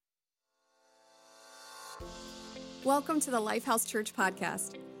Welcome to the Lifehouse Church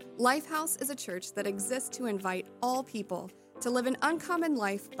podcast. Lifehouse is a church that exists to invite all people to live an uncommon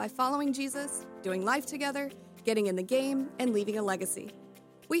life by following Jesus, doing life together, getting in the game, and leaving a legacy.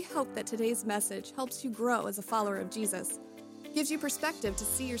 We hope that today's message helps you grow as a follower of Jesus, gives you perspective to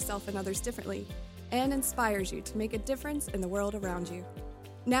see yourself and others differently, and inspires you to make a difference in the world around you.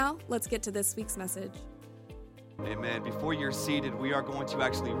 Now, let's get to this week's message. Amen. Before you're seated, we are going to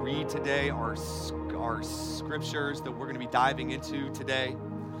actually read today our scriptures that we're going to be diving into today,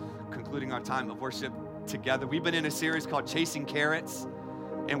 concluding our time of worship together. We've been in a series called Chasing Carrots,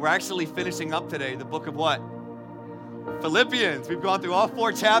 and we're actually finishing up today the book of what? Philippians. We've gone through all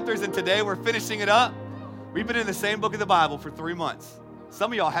 4 chapters, and today we're finishing it up. We've been in the same book of the Bible for 3 months.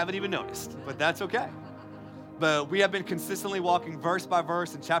 Some of y'all haven't even noticed, but that's okay. But we have been consistently walking verse by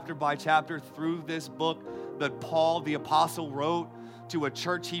verse and chapter by chapter through this book that Paul, the apostle, wrote to a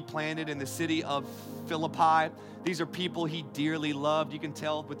church he planted in the city of Philippi. These are people he dearly loved. You can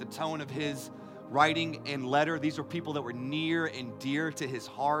tell with the tone of his writing and letter. These were people that were near and dear to his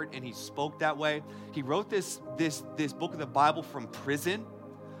heart, and he spoke that way. He wrote this book of the Bible from prison,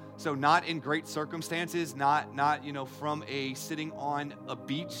 so not in great circumstances, not from sitting on a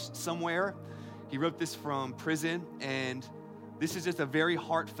beach somewhere. He wrote this from prison, and this is just a very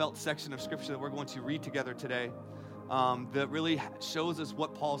heartfelt section of scripture that we're going to read together today that really shows us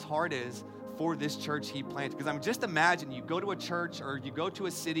what Paul's heart is for this church he planted. Because just imagine you go to a church or you go to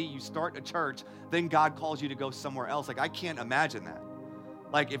a city, you start a church, then God calls you to go somewhere else. I can't imagine that.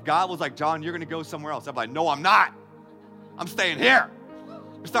 If God was like, John, you're going to go somewhere else. I'm like, no, I'm not. I'm staying here.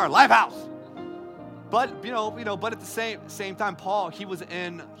 We start a Lifehouse. But but at the same time, Paul, he was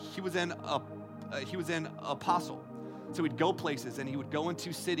an apostle. So he'd go places, and he would go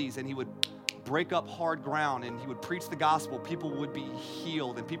into cities, and he would break up hard ground, and he would preach the gospel. People would be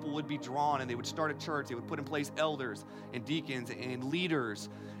healed, and people would be drawn, and they would start a church. They would put in place elders and deacons and leaders.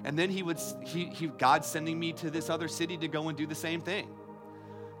 And then God's sending me to this other city to go and do the same thing.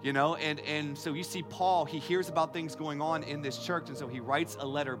 And so you see Paul, he hears about things going on in this church, and so he writes a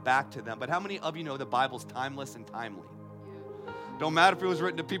letter back to them. But how many of you know the Bible's timeless and timely? Don't matter if it was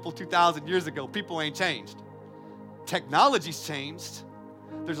written to people 2,000 years ago. People ain't changed. Technology's changed.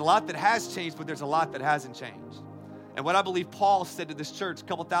 There's a lot that has changed, but there's a lot that hasn't changed. And what I believe Paul said to this church a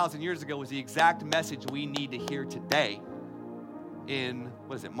couple thousand years ago was the exact message we need to hear today in,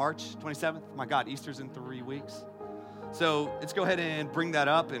 March 27th? My God, Easter's in 3 weeks. So let's go ahead and bring that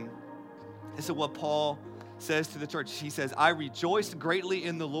up. And this is what Paul says to the church. He says, I rejoiced greatly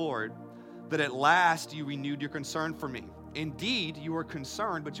in the Lord that at last you renewed your concern for me. Indeed, you were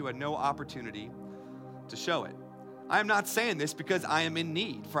concerned, but you had no opportunity to show it. I am not saying this because I am in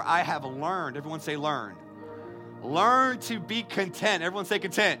need, for I have learned. Everyone say learned. Learn to be content. Everyone say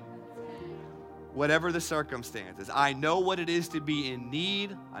content. Whatever the circumstances. I know what it is to be in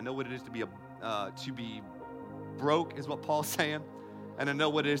need. I know what it is to be broke, is what Paul's saying. And I know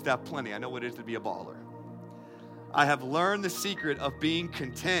what it is to have plenty. I know what it is to be a baller. I have learned the secret of being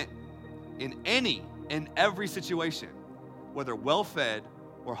content in any and every situation, whether well-fed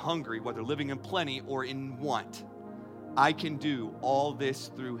or hungry, whether living in plenty or in want. I can do all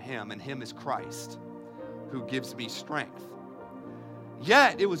this through him, and him is Christ, who gives me strength.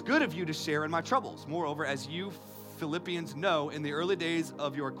 Yet it was good of you to share in my troubles. Moreover, as you Philippians know, in the early days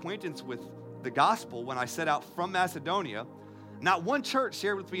of your acquaintance with the gospel, when I set out from Macedonia, not one church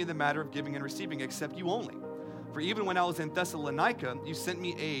shared with me in the matter of giving and receiving, except you only. For even when I was in Thessalonica, you sent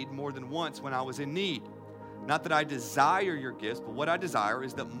me aid more than once when I was in need. Not that I desire your gifts, but what I desire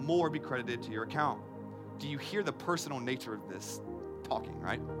is that more be credited to your account. Do you hear the personal nature of this talking,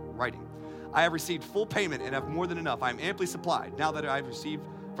 right? Writing. I have received full payment and have more than enough. I am amply supplied. Now that I have received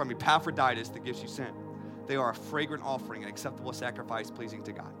from Epaphroditus the gifts you sent, they are a fragrant offering, an acceptable sacrifice pleasing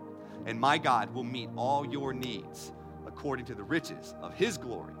to God. And my God will meet all your needs according to the riches of his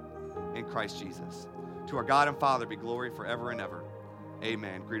glory in Christ Jesus. To our God and Father be glory forever and ever.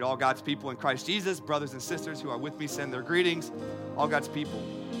 Amen. Greet all God's people in Christ Jesus. Brothers and sisters who are with me send their greetings. All God's people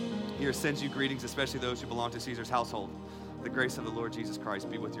here sends you greetings, especially those who belong to Caesar's household. The grace of the Lord Jesus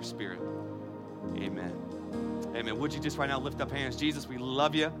Christ be with your spirit. Amen. Amen. Would you just right now lift up hands? Jesus, we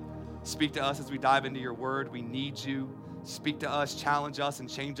love you. Speak to us as we dive into your word. We need you. Speak to us, challenge us, and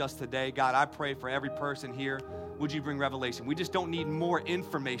change us today. God, I pray for every person here. Would you bring revelation? We just don't need more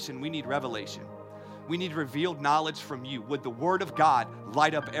information. We need revelation. We need revealed knowledge from you. Would the word of God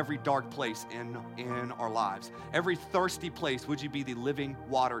light up every dark place in our lives? Every thirsty place, would you be the living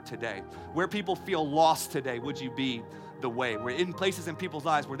water today? Where people feel lost today, would you be the way? We're in places in people's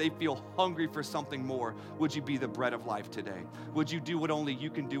lives where they feel hungry for something more. Would you be the bread of life today? Would you do what only you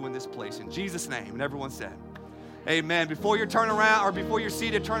can do in this place? In Jesus' name. And everyone said, Amen. Before you turn around or before you're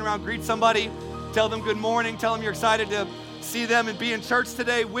seated, turn around, greet somebody, tell them good morning, tell them you're excited to see them and be in church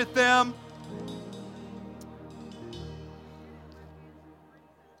today with them.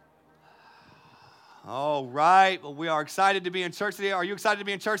 All right. Well, we are excited to be in church today. Are you excited to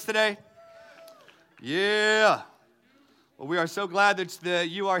be in church today? Yeah. Well, we are so glad that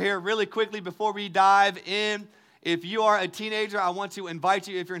you are here. Really quickly before we dive in, if you are a teenager, I want to invite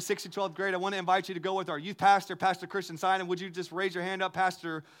you, if you're in 6th to 12th grade, I want to invite you to go with our youth pastor, Pastor Christian Simon. Would you just raise your hand up,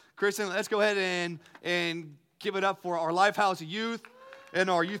 Pastor Christian? Let's go ahead and give it up for our Lifehouse youth and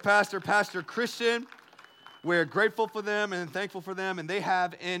our youth pastor, Pastor Christian. We're grateful for them and thankful for them, and they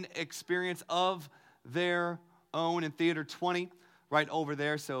have an experience of their own in Theater 20 right over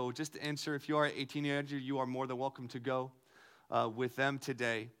there. So just to answer, if you are a teenager, you are more than welcome to go with them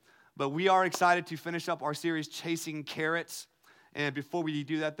today. But we are excited to finish up our series, Chasing Carrots. And before we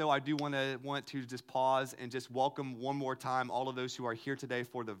do that, though, I do want to just pause and just welcome one more time all of those who are here today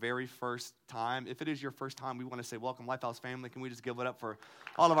for the very first time. If it is your first time, we want to say welcome, Lifehouse family. Can we just give it up for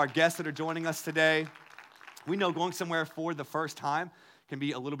all of our guests that are joining us today? We know going somewhere for the first time can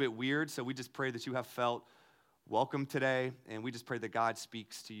be a little bit weird, so we just pray that you have felt welcome today, and we just pray that God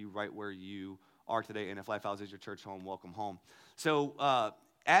speaks to you right where you are today, and if Lifehouse is your church home, welcome home. So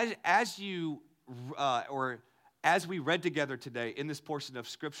as we read together today in this portion of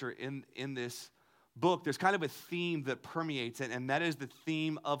Scripture, in this book, there's kind of a theme that permeates it, and that is the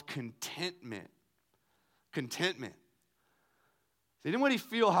theme of contentment. Contentment. Does anybody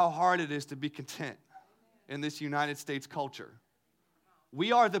feel how hard it is to be content in this United States culture?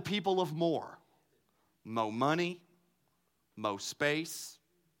 We are the people of more. Mo money, mo space,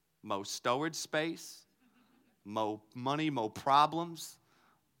 mo storage space, mo money, mo problems.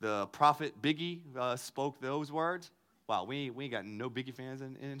 The prophet Biggie spoke those words. Wow, we ain't got no Biggie fans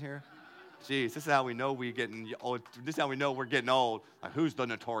in here. Jeez, this is how we know we're getting old. This is how we know we're getting old. Like, who's the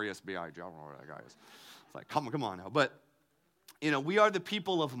Notorious B.I.G.? I don't know who that guy is. It's like, come on now. But, we are the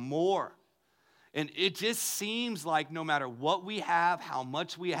people of more. And it just seems like no matter what we have, how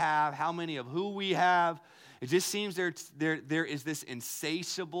much we have, how many of who we have, it just seems there is this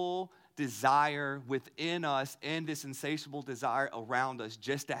insatiable desire within us and this insatiable desire around us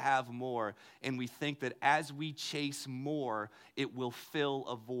just to have more. And we think that as we chase more, it will fill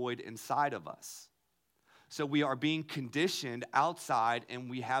a void inside of us. So we are being conditioned outside, and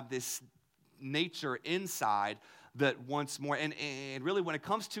we have this nature inside that wants more. And really, when it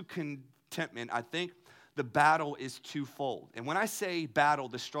comes to contentment, I think the battle is twofold. And when I say battle,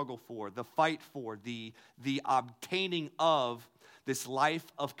 the struggle for, the fight for, the obtaining of this life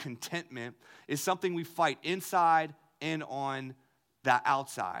of contentment is something we fight inside and on the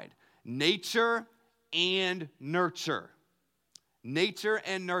outside. Nature and nurture. Nature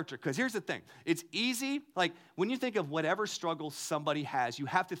and nurture. Because here's the thing. It's easy, like when you think of whatever struggle somebody has, you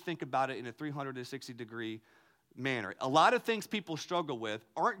have to think about it in a 360-degree manner. A lot of things people struggle with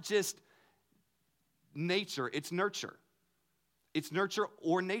aren't just nature, it's nurture. It's nurture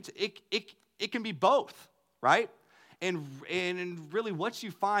or nature. It can be both, right? And really what you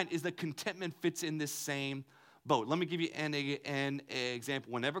find is that contentment fits in this same boat. Let me give you an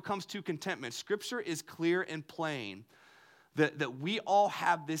example. Whenever it comes to contentment, Scripture is clear and plain that we all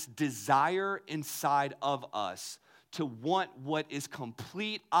have this desire inside of us to want what is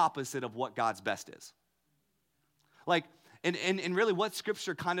complete opposite of what God's best is. Like, and really what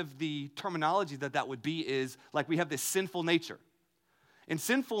Scripture kind of the terminology that would be is like we have this sinful nature. And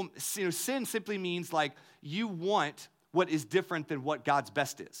sin simply means like you want what is different than what God's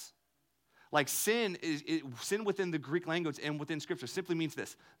best is. Like sin within the Greek language and within Scripture simply means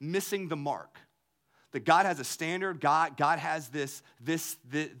this, missing the mark. That God has a standard, God has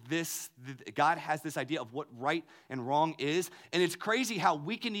God has this idea of what right and wrong is. And it's crazy how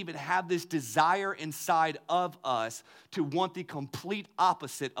we can even have this desire inside of us to want the complete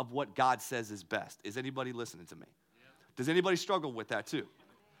opposite of what God says is best. Is anybody listening to me? Yeah. Does anybody struggle with that too?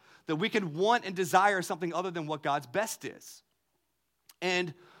 That we can want and desire something other than what God's best is.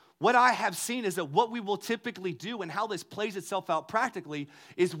 And what I have seen is that what we will typically do and how this plays itself out practically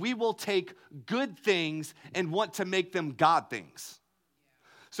is we will take good things and want to make them God things.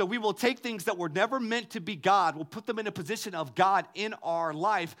 So we will take things that were never meant to be God, we'll put them in a position of God in our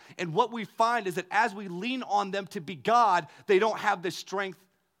life, and what we find is that as we lean on them to be God, they don't have the strength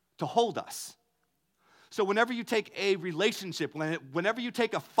to hold us. So whenever you take a relationship, whenever you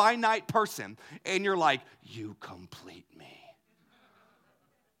take a finite person and you're like, you complete me.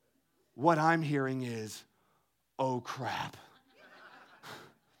 What I'm hearing is, oh crap.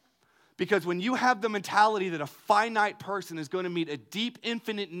 Because when you have the mentality that a finite person is going to meet a deep,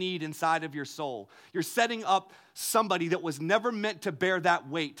 infinite need inside of your soul, you're setting up somebody that was never meant to bear that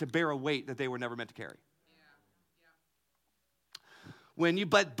weight, to bear a weight that they were never meant to carry.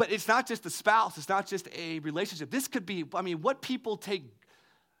 But it's not just a spouse, it's not just a relationship. This could be, what people take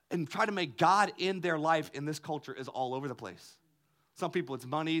and try to make God in their life in this culture is all over the place. Some people it's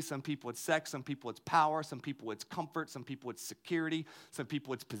money, some people it's sex, some people it's power, some people it's comfort, some people it's security, some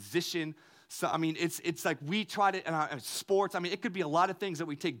people it's position. So, it's like we try to, sports, it could be a lot of things that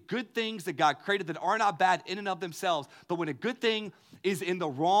we take good things that God created that are not bad in and of themselves, but when a good thing is in the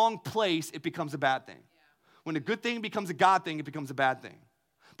wrong place, it becomes a bad thing. Yeah. When a good thing becomes a God thing, it becomes a bad thing.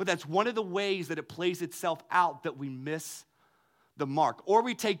 But that's one of the ways that it plays itself out that we miss the mark. Or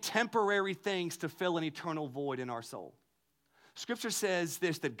we take temporary things to fill an eternal void in our soul. Scripture says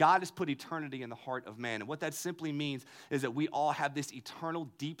this, that God has put eternity in the heart of man. And what that simply means is that we all have this eternal,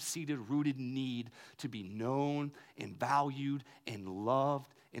 deep-seated, rooted need to be known and valued and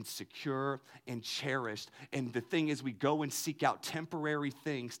loved and secure and cherished. And the thing is, we go and seek out temporary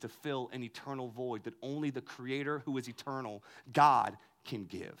things to fill an eternal void that only the Creator, who is eternal, God, can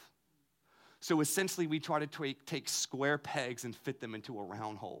give. So essentially, we try to take square pegs and fit them into a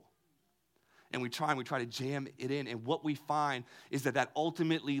round hole. And we try to jam it in. And what we find is that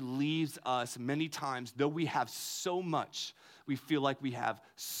ultimately leaves us many times, though we have so much, we feel like we have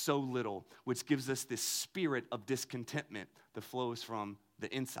so little, which gives us this spirit of discontentment that flows from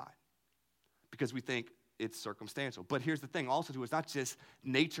the inside. Because we think it's circumstantial. But here's the thing also too, it's not just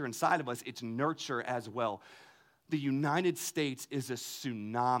nature inside of us, it's nurture as well. The United States is a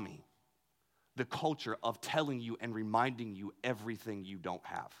tsunami, the culture of telling you and reminding you everything you don't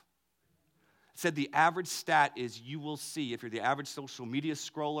have. Said the average stat is you will see, if you're the average social media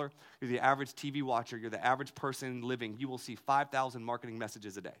scroller, you're the average TV watcher, you're the average person living, you will see 5,000 marketing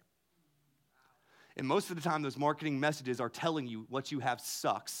messages a day. And most of the time, those marketing messages are telling you what you have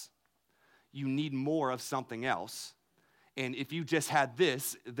sucks. You need more of something else. And if you just had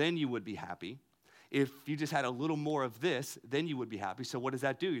this, then you would be happy. If you just had a little more of this, then you would be happy. So what does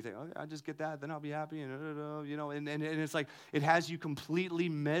that do? You think, I'll just get that, then I'll be happy, and it's like it has you completely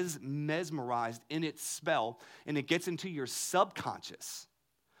mesmerized in its spell, and it gets into your subconscious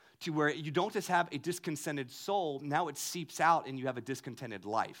to where you don't just have a discontented soul, now it seeps out and you have a discontented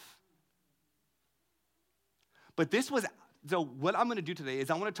life. But so what I'm going to do today is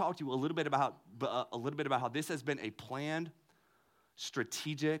I want to talk to you a little bit about how this has been a planned,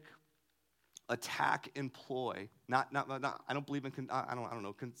 strategic, attack and ploy. Not. I don't believe in. I don't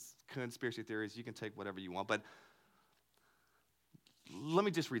know conspiracy theories. You can take whatever you want, but let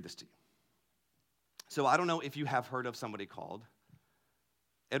me just read this to you. So I don't know if you have heard of somebody called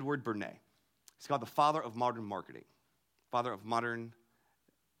Edward Bernays. He's called the father of modern marketing, father of modern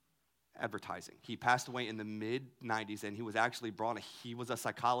advertising. He passed away in the mid-90s, and he was actually he was a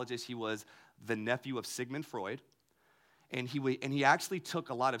psychologist. He was the nephew of Sigmund Freud. And he actually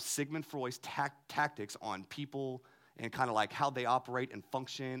took a lot of Sigmund Freud's tactics on people and kind of like how they operate and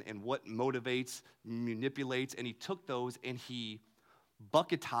function and what motivates, manipulates, and he took those and he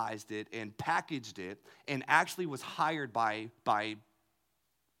bucketized it and packaged it and actually was hired by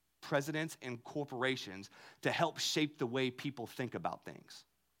presidents and corporations to help shape the way people think about things.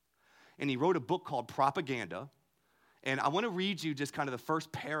 And he wrote a book called Propaganda, and I want to read you just kind of the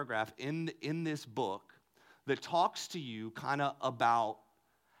first paragraph in this book that talks to you kind of about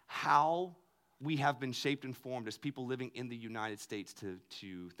how we have been shaped and formed as people living in the United States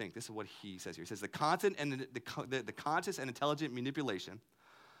to think. This is what he says here. He says, the conscious and intelligent manipulation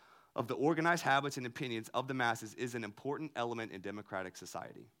of the organized habits and opinions of the masses is an important element in democratic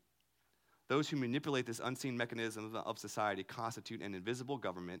society. Those who manipulate this unseen mechanism of society constitute an invisible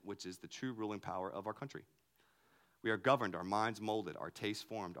government, which is the true ruling power of our country. We are governed, our minds molded, our tastes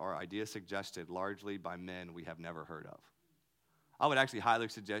formed, our ideas suggested largely by men we have never heard of. I would actually highly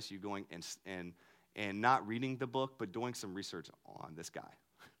suggest you going and not reading the book, but doing some research on this guy.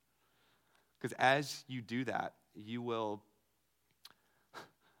 Because as you do that, you will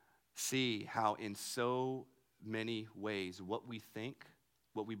see how in so many ways what we think,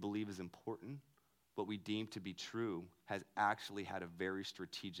 what we believe is important, what we deem to be true, has actually had a very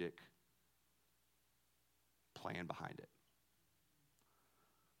strategic plan behind it.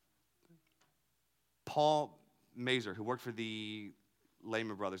 Paul Mazur, who worked for the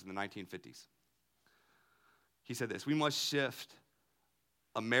Lehman Brothers in the 1950s, he said this: we must shift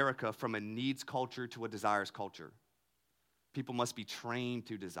America from a needs culture to a desires culture. People must be trained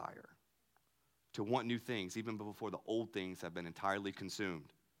to desire, to want new things, even before the old things have been entirely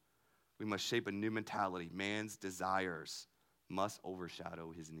consumed. We must shape a new mentality. Man's desires must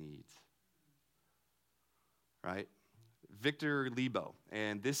overshadow his needs. right? Victor Lebo,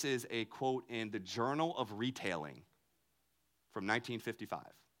 and this is a quote in the Journal of Retailing from 1955.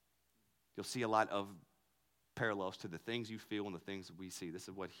 You'll see a lot of parallels to the things you feel and the things we see. This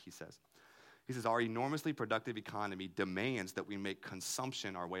is what he says. He says, our enormously productive economy demands that we make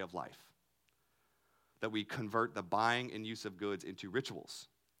consumption our way of life, that we convert the buying and use of goods into rituals,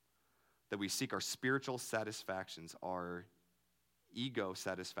 that we seek our spiritual satisfactions, our ego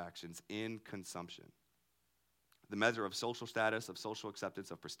satisfactions in consumption. The measure of social status, of social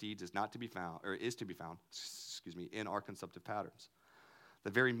acceptance, of prestige is to be found in our consumptive patterns. The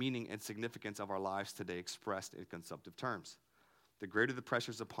very meaning and significance of our lives today expressed in consumptive terms. The greater the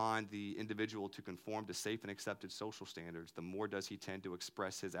pressures upon the individual to conform to safe and accepted social standards, the more does he tend to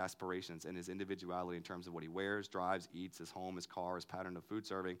express his aspirations and his individuality in terms of what he wears, drives, eats, his home, his car, his pattern of food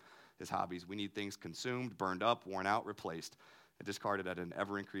serving, his hobbies. We need things consumed, burned up, worn out, replaced, and discarded at an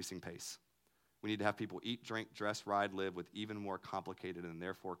ever-increasing pace. We need to have people eat, drink, dress, ride, live with even more complicated and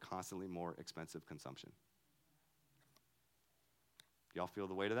therefore constantly more expensive consumption. Y'all feel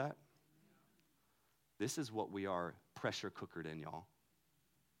the weight of that? This is what we are pressure cookered in, y'all.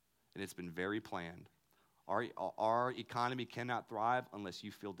 And it's been very planned. Our economy cannot thrive unless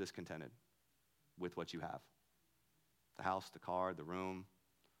you feel discontented with what you have. The house, the car, the room.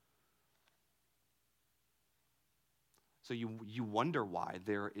 So you wonder why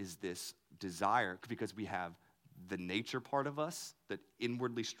there is this desire, because we have the nature part of us that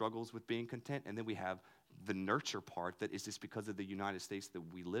inwardly struggles with being content, and then we have the nurture part that is just because of the United States that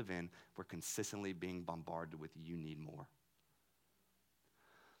we live in, we're consistently being bombarded with you need more.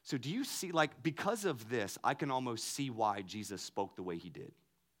 So do you see, because of this, I can almost see why Jesus spoke the way he did.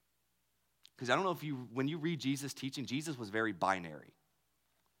 Because I don't know when you read Jesus' teaching, Jesus was very binary.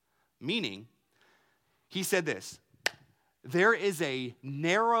 Meaning, he said this, there is a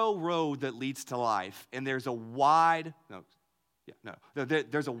narrow road that leads to life, and there's a wide,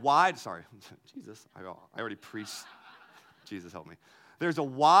 there's a wide, sorry, Jesus, I already preached. Jesus, help me. There's a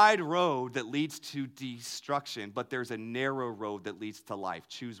wide road that leads to destruction, but there's a narrow road that leads to life.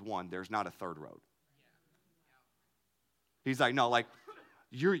 Choose one. There's not a third road. He's like, no,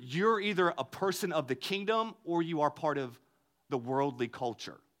 you're either a person of the kingdom or you are part of the worldly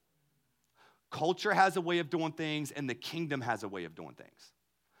culture. Culture has a way of doing things, and the kingdom has a way of doing things.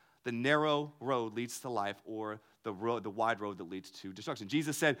 The narrow road leads to life, or the wide road that leads to destruction.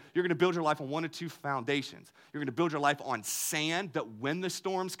 Jesus said, you're going to build your life on one of two foundations. You're going to build your life on sand, that when the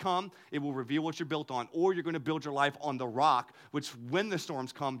storms come, it will reveal what you're built on, or you're going to build your life on the rock, which when the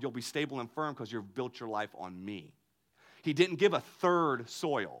storms come, you'll be stable and firm because you've built your life on me. He didn't give a third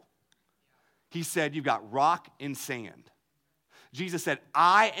soil. He said, you've got rock and sand. Jesus said,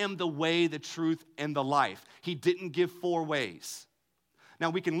 I am the way, the truth, and the life. He didn't give four ways. Now,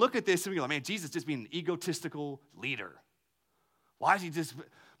 we can look at this and be like, man, Jesus just being an egotistical leader. Why is he just...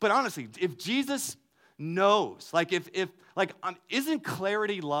 But honestly, if Jesus knows, isn't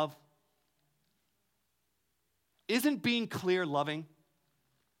clarity love? Isn't being clear loving?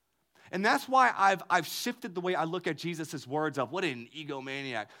 And that's why I've shifted the way I look at Jesus' words of what an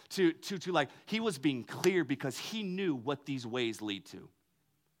egomaniac to he was being clear because he knew what these ways lead to.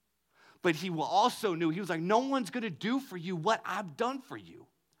 But he also knew, he was like, no one's going to do for you what I've done for you.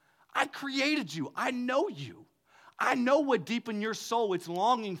 I created you. I know you. I know what deep in your soul it's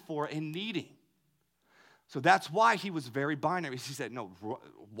longing for and needing. So that's why he was very binary. He said, no,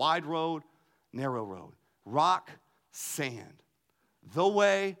 wide road, narrow road, rock, sand, the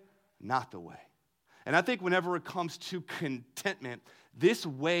way, not the way. And I think whenever it comes to contentment, this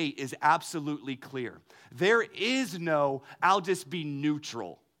way is absolutely clear. There is no, I'll just be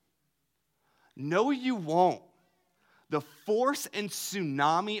neutral. No, you won't. The force and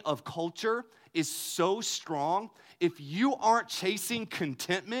tsunami of culture is so strong. If you aren't chasing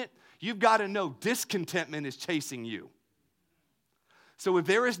contentment, you've got to know discontentment is chasing you. So if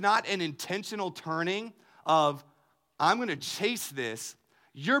there is not an intentional turning of, I'm going to chase this,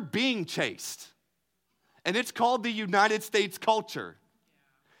 you're being chased. And it's called the United States culture.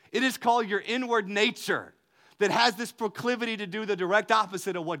 It is called your inward nature that has this proclivity to do the direct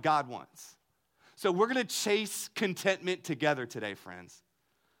opposite of what God wants. So we're going to chase contentment together today, friends.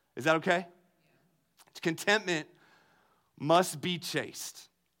 Is that okay? Contentment must be chased.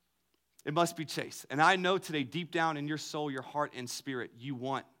 It must be chased. And I know today, deep down in your soul, your heart, and spirit, you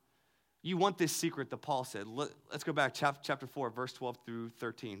want this secret that Paul said. Let's go back, chapter 4, verse 12 through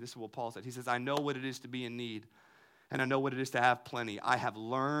 13. This is what Paul said. He says, I know what it is to be in need, and I know what it is to have plenty. I have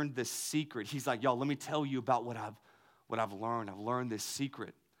learned the secret. He's like, y'all, let me tell you about what I've learned. I've learned this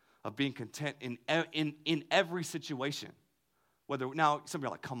secret of being content in every situation. Now, some of you are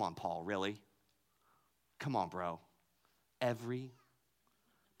like, come on, Paul, really? Come on, bro.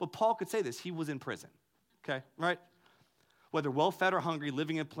 But Paul could say this. He was in prison, okay, right? Whether well-fed or hungry,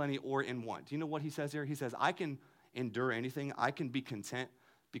 living in plenty or in want. Do you know what he says here? He says, I can endure anything. I can be content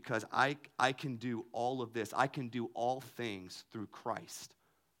because I can do all of this. I can do all things through Christ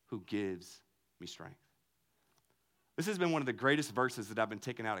who gives me strength. This has been one of the greatest verses that I've been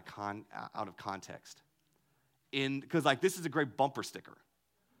taken out of context. Because this is a great bumper sticker.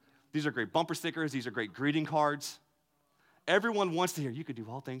 These are great bumper stickers. These are great greeting cards. Everyone wants to hear, you can do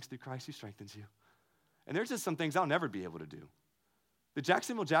all things through Christ who strengthens you. And there's just some things I'll never be able to do. The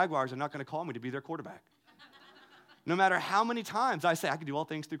Jacksonville Jaguars are not going to call me to be their quarterback. No matter how many times I say I can do all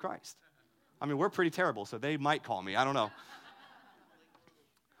things through Christ. I mean, we're pretty terrible, so they might call me. I don't know.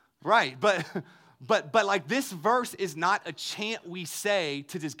 Right, but like this verse is not a chant we say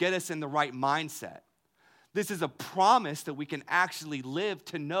to just get us in the right mindset. This is a promise that we can actually live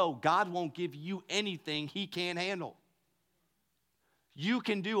to know God won't give you anything he can't handle. You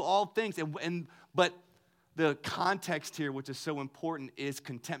can do all things, but the context here, which is so important, is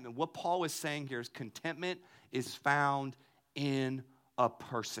contentment. What Paul is saying here is contentment is found in a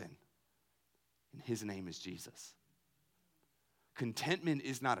person, and his name is Jesus. Contentment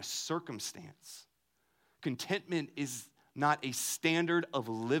is not a circumstance. Contentment is not a standard of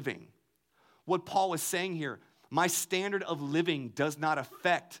living. What Paul is saying here, my standard of living does not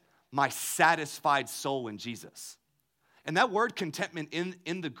affect my satisfied soul in Jesus. And that word contentment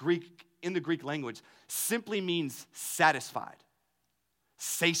in the Greek language simply means satisfied,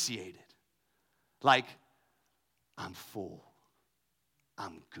 satiated. Like, I'm full,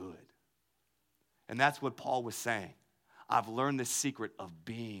 I'm good. And that's what Paul was saying. I've learned the secret of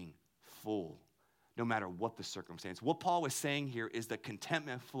being full, no matter what the circumstance. What Paul was saying here is that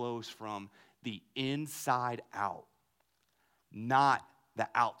contentment flows from the inside out, not the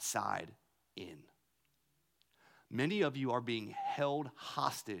outside in. Many of you are being held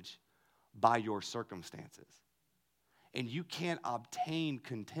hostage by your circumstances. And you can't obtain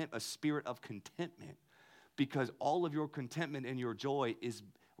a spirit of contentment because all of your contentment and your joy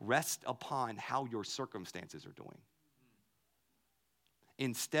rests upon how your circumstances are doing.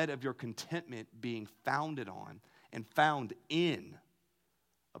 Instead of your contentment being founded on and found in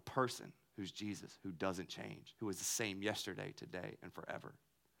a person who's Jesus, who doesn't change, who is the same yesterday, today, and forever.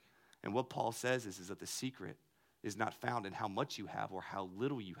 And what Paul says is that the secret is not found in how much you have or how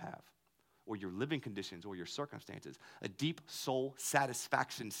little you have or your living conditions or your circumstances. A deep soul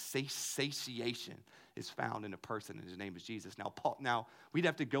satisfaction, satiation is found in a person, and his name is Jesus. Now, we'd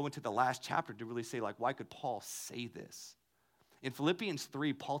have to go into the last chapter to really say, why could Paul say this? In Philippians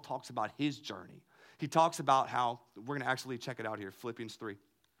 3, Paul talks about his journey. He talks about how, we're going to actually check it out here, Philippians 3.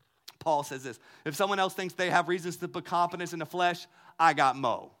 Paul says this, if someone else thinks they have reasons to put confidence in the flesh, I got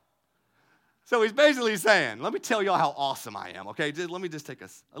Mo. So he's basically saying, let me tell y'all how awesome I am, okay? Let me just take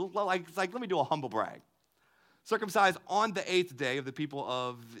let me do a humble brag. Circumcised on the 8th day of the people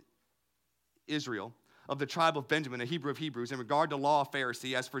of Israel, of the tribe of Benjamin, a Hebrew of Hebrews, in regard to law, a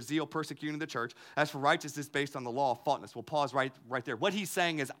Pharisee, as for zeal, persecuting the church, as for righteousness based on the law of faultlessness. We'll pause right there. What he's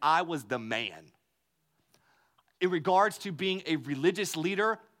saying is, I was the man. In regards to being a religious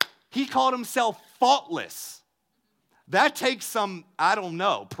leader, he called himself faultless. That takes some,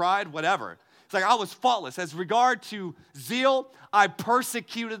 pride, whatever. It's like, I was faultless. As regard to zeal, I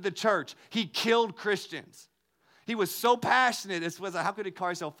persecuted the church. He killed Christians. He was so passionate. It was like, how could he call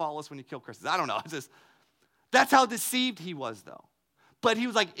himself faultless when he killed Christians? I don't know. That's how deceived he was, though. But he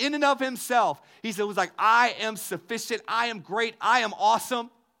was like, in and of himself, he said, it was like, I am sufficient. I am great. I am awesome.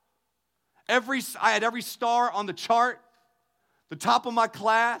 I had every star on the chart, the top of my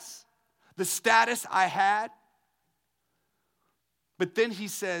class, the status I had. But then he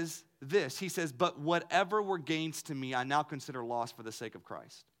says this. He says, but whatever were gains to me, I now consider loss for the sake of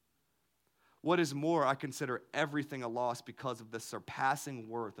Christ. What is more, I consider everything a loss because of the surpassing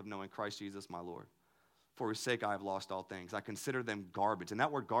worth of knowing Christ Jesus my Lord. For his sake I have lost all things. I consider them garbage. And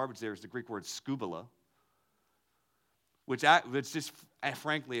that word garbage there is the Greek word skubala, which just,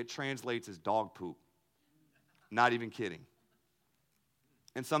 frankly, it translates as dog poop. Not even kidding.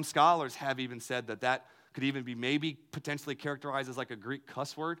 And some scholars have even said that could even be maybe potentially characterized as like a Greek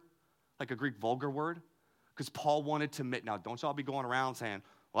cuss word, like a Greek vulgar word. Because Paul wanted to admit, now don't y'all be going around saying,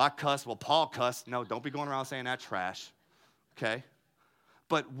 well, I cuss, well, Paul cussed. No, don't be going around saying that trash, okay?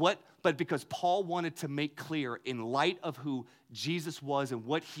 But because Paul wanted to make clear in light of who Jesus was and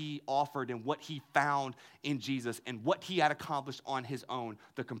what he offered and what he found in Jesus and what he had accomplished on his own,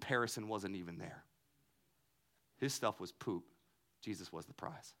 the comparison wasn't even there. His stuff was poop. Jesus was the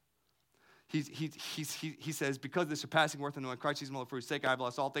prize. he says, because of the surpassing worth of knowing Christ Jesus, for whose sake I have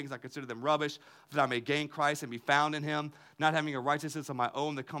lost all things, I consider them rubbish, that I may gain Christ and be found in him, not having a righteousness of my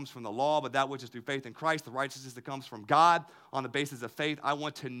own that comes from the law, but that which is through faith in Christ, the righteousness that comes from God on the basis of faith. I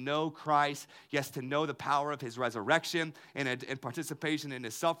want to know Christ, yes, to know the power of his resurrection and participation in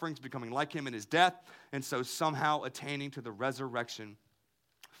his sufferings, becoming like him in his death, and so somehow attaining to the resurrection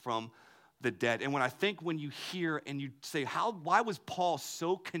from the dead. And when you hear and you say, why was Paul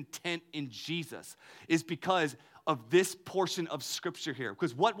so content in Jesus? Is because of this portion of scripture here.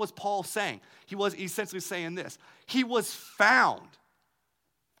 Because what was Paul saying? He was essentially saying this. He was found.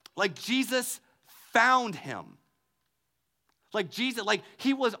 Like Jesus found him. Like Jesus, like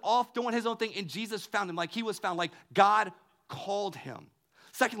he was off doing his own thing and Jesus found him. Like he was found, like God called him.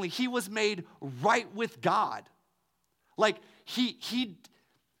 Secondly, he was made right with God. Like he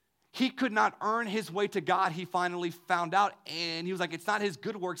could not earn his way to God. He finally found out, and he was like, it's not his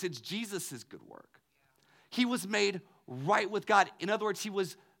good works, it's Jesus' good work. He was made right with God. In other words, he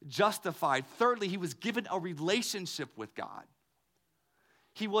was justified. Thirdly, he was given a relationship with God.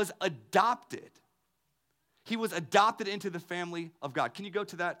 He was adopted. He was adopted into the family of God. Can you go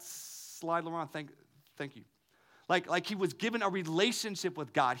to that slide, Laurent? Thank you. Like he was given a relationship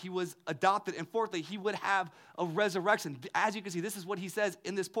with God. He was adopted. And fourthly, he would have a resurrection. As you can see, this is what he says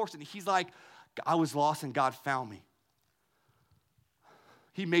in this portion. He's like, I was lost and God found me.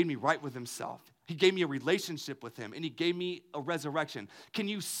 He made me right with himself. He gave me a relationship with him, and he gave me a resurrection. Can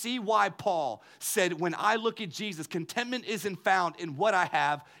you see why Paul said, when I look at Jesus, contentment isn't found in what I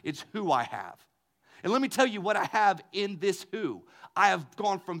have, it's who I have. And let me tell you what I have in this who. I have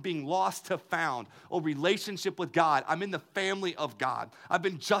gone from being lost to found, a relationship with God. I'm in the family of God. I've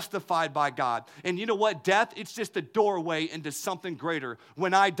been justified by God. And you know what? Death, it's just a doorway into something greater.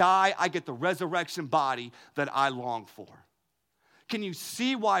 When I die, I get the resurrection body that I long for. Can you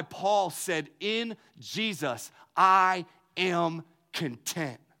see why Paul said, in Jesus, I am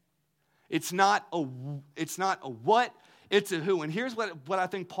content? It's not a what, it's a who. And here's what I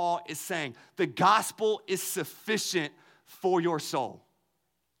think Paul is saying. The gospel is sufficient for your soul.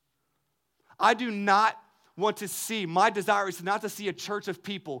 I do not want to see, my desire is not to see a church of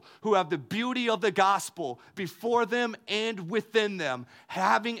people who have the beauty of the gospel before them and within them,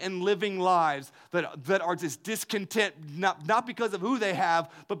 having and living lives that are just discontent, not because of who they have,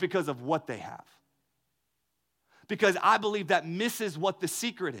 but because of what they have. Because I believe that misses what the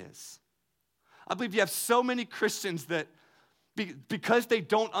secret is. I believe you have so many Christians that because they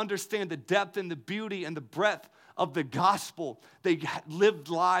don't understand the depth and the beauty and the breadth of the gospel, they lived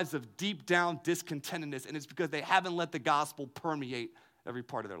lives of deep down discontentedness, and it's because they haven't let the gospel permeate every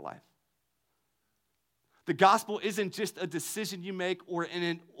part of their life. The gospel isn't just a decision you make or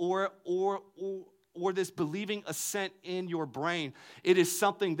this believing assent in your brain. It is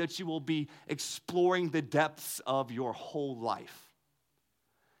something that you will be exploring the depths of your whole life.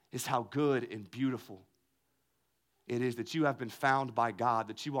 It's how good and beautiful it is that you have been found by God,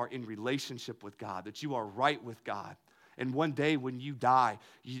 that you are in relationship with God, that you are right with God. And one day when you die,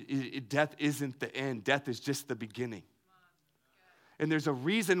 death isn't the end. Death is just the beginning. And there's a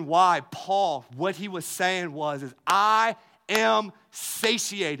reason why Paul, what he was saying is I am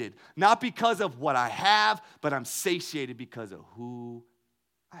satiated. Not because of what I have, but I'm satiated because of who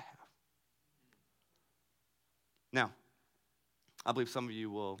I have. Now, I believe some of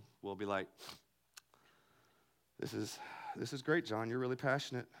you will be like, This is great, John. You're really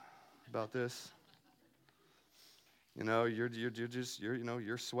passionate about this. You know, you're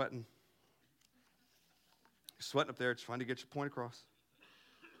sweating. You're sweating up there trying to get your point across.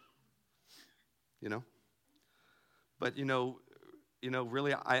 You know? But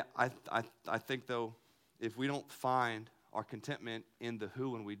really I think though, if we don't find our contentment in the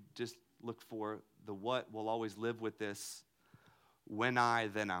who and we just look for the what, we'll always live with this when I,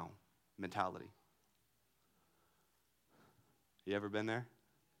 then I'll mentality. You ever been there?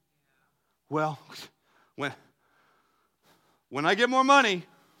 Well, when I get more money,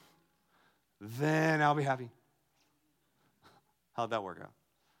 then I'll be happy. How'd that work out?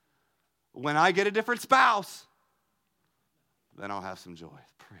 When I get a different spouse, then I'll have some joy.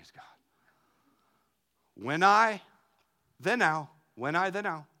 Praise God. When I, then now.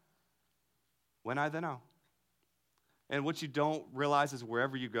 And what you don't realize is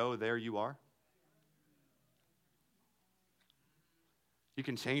wherever you go, there you are. You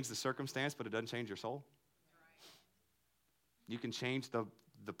can change the circumstance, but it doesn't change your soul. You can change the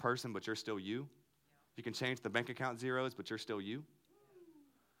person, but you're still you. You can change the bank account zeros, but you're still you.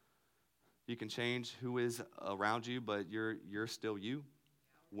 You can change who is around you, but you're still you.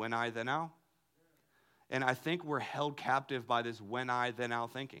 When I, then I'll. And I think we're held captive by this when I, then I'll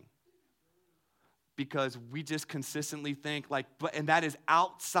thinking. because we just consistently think and that is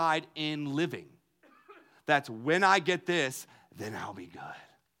outside in living. That's when I get this, then I'll be good.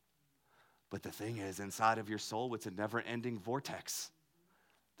 But the thing is, inside of your soul, it's a never-ending vortex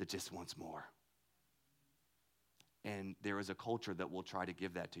that just wants more. And there is a culture that will try to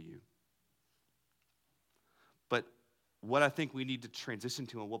give that to you. But what I think we need to transition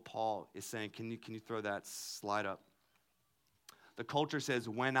to and what Paul is saying, can you throw that slide up? The culture says,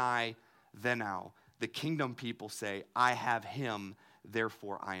 when I, then now. The kingdom people say, I have him,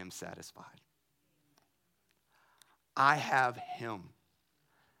 therefore I am satisfied. I have him.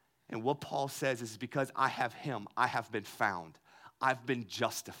 And what Paul says is because I have him, I have been found. I've been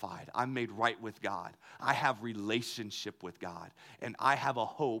justified. I'm made right with God. I have relationship with God. And I have a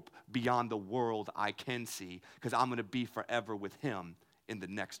hope beyond the world I can see because I'm going to be forever with him in the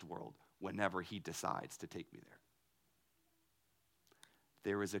next world whenever he decides to take me there.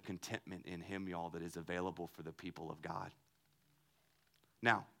 There is a contentment in him, y'all, that is available for the people of God.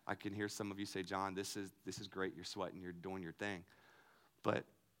 Now, I can hear some of you say, John, this is great. You're sweating. You're doing your thing. But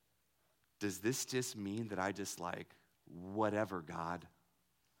does this just mean that I just whatever, God?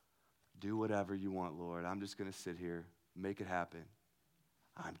 Do whatever you want, Lord. I'm just going to sit here, make it happen.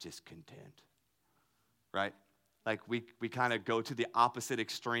 I'm just content. Right? We kind of go to the opposite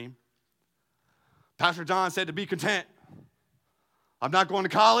extreme. Pastor John said to be content. I'm not going to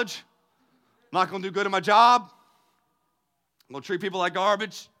college. I'm not going to do good at my job. I'm going to treat people like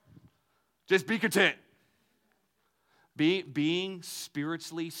garbage. Just be content. Being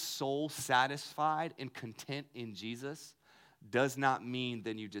spiritually soul satisfied and content in Jesus does not mean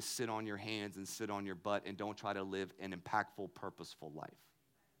then you just sit on your hands and sit on your butt and don't try to live an impactful, purposeful life.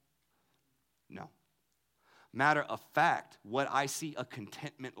 No. Matter of fact, what I see a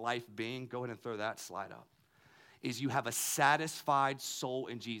contentment life being, go ahead and throw that slide up, is you have a satisfied soul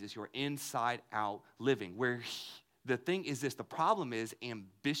in Jesus. You're inside out living. The thing is this, the problem is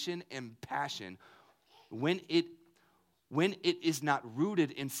ambition and passion, when it is not rooted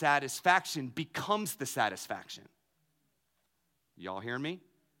in satisfaction, becomes the satisfaction. Y'all hear me?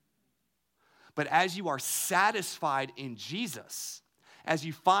 But as you are satisfied in Jesus, as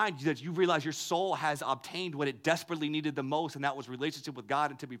you find that you realize your soul has obtained what it desperately needed the most, and that was relationship with God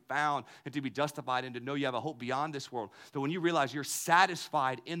and to be found and to be justified and to know you have a hope beyond this world. But when you realize you're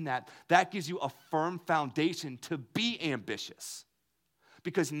satisfied in that, that gives you a firm foundation to be ambitious.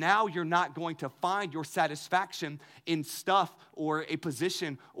 Because now you're not going to find your satisfaction in stuff or a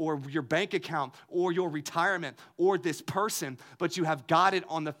position or your bank account or your retirement or this person, but you have got it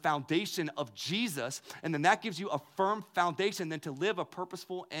on the foundation of Jesus. And then that gives you a firm foundation then to live a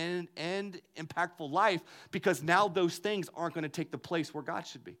purposeful and impactful life, because now those things aren't going to take the place where God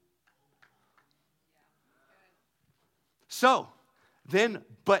should be. So then,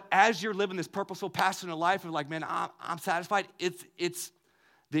 but as you're living this purposeful, passionate life of man, I'm satisfied,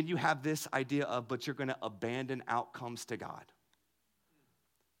 then you have this idea of, but you're going to abandon outcomes to God.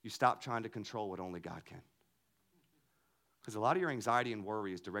 You stop trying to control what only God can. Because a lot of your anxiety and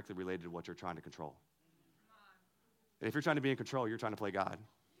worry is directly related to what you're trying to control. And if you're trying to be in control, you're trying to play God.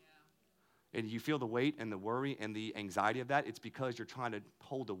 Yeah. And you feel the weight and the worry and the anxiety of that, it's because you're trying to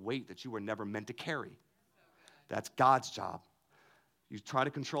hold a weight that you were never meant to carry. That's God's job. You try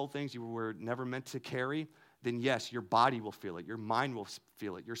to control things you were never meant to carry, then yes, your body will feel it, your mind will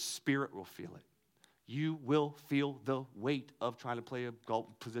feel it, your spirit will feel it. You will feel the weight of trying to play a golf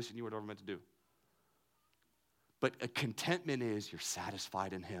position you were never meant to do. But a contentment is you're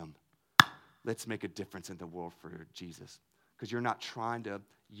satisfied in him. Let's make a difference in the world for Jesus. Because you're not trying to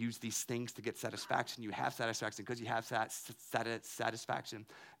use these things to get satisfaction. You have satisfaction because you have satisfaction.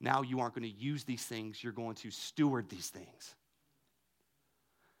 Now you aren't going to use these things. You're going to steward these things.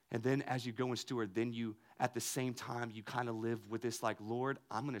 And then as you go and steward, then you, at the same time, you kind of live with this Lord,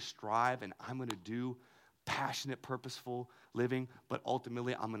 I'm going to strive and I'm going to do passionate, purposeful living, but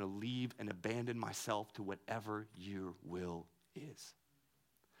ultimately I'm going to leave and abandon myself to whatever your will is.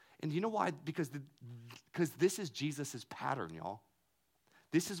 And you know why? Because this is Jesus' pattern, y'all.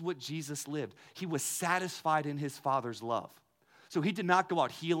 This is what Jesus lived. He was satisfied in his Father's love. So he did not go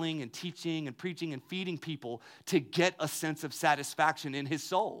out healing and teaching and preaching and feeding people to get a sense of satisfaction in his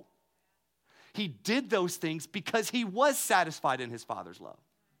soul. He did those things because he was satisfied in his Father's love.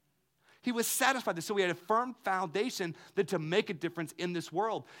 He was satisfied. So he had a firm foundation that to make a difference in this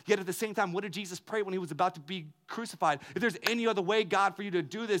world. Yet at the same time, what did Jesus pray when he was about to be crucified? If there's any other way, God, for you to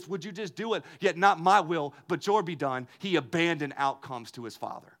do this, would you just do it? Yet not my will, but your be done. He abandoned outcomes to his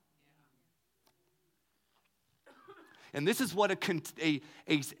Father. And this is what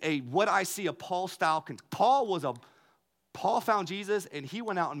what I see a Paul style. Paul found Jesus and he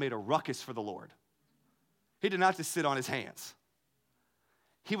went out and made a ruckus for the Lord. He did not just sit on his hands.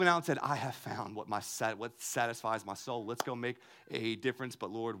 He went out and said, I have found what satisfies my soul. Let's go make a difference,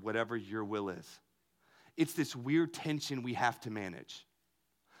 but Lord, whatever your will is. It's this weird tension we have to manage.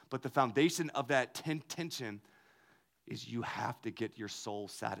 But the foundation of that tension is you have to get your soul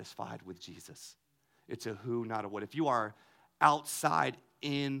satisfied with Jesus. It's a who, not a what. If you are outside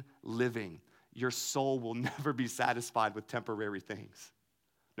in living, your soul will never be satisfied with temporary things,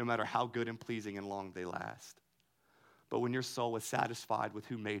 no matter how good and pleasing and long they last. But when your soul is satisfied with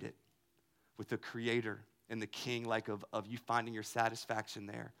who made it, with the creator and the king, like of you finding your satisfaction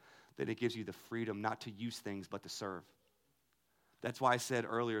there, that it gives you the freedom not to use things, but to serve. That's why I said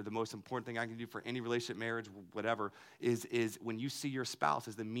earlier, the most important thing I can do for any relationship, marriage, whatever, is when you see your spouse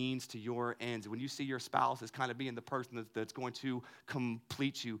as the means to your ends, when you see your spouse as kind of being the person that's going to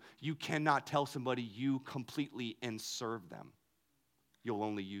complete you, you cannot tell somebody you completely and serve them. You'll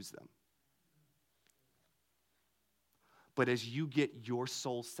only use them. But as you get your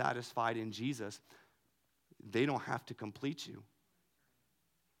soul satisfied in Jesus, they don't have to complete you.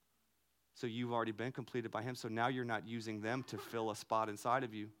 So you've already been completed by him. So now you're not using them to fill a spot inside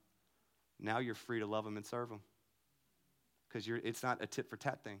of you. Now you're free to love them and serve them. Because it's not a tit for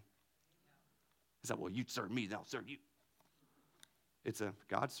tat thing. It's not, well, you serve me, then I'll serve you. It's a,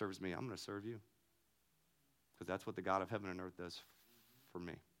 God serves me, I'm going to serve you. Because that's what the God of heaven and earth does for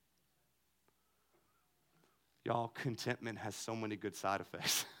me. Y'all, contentment has so many good side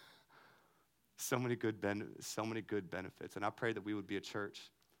effects. so many good benefits. And I pray that we would be a church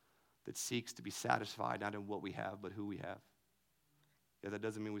that seeks to be satisfied not in what we have, but who we have. Yeah, that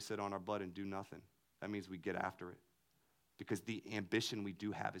doesn't mean we sit on our butt and do nothing. That means we get after it. Because the ambition we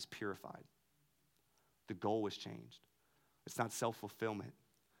do have is purified. The goal was changed. It's not self-fulfillment.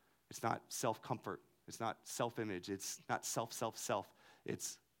 It's not self-comfort. It's not self-image. It's not self.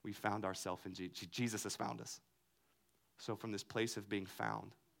 It's we found ourselves in Jesus. Jesus has found us. So from this place of being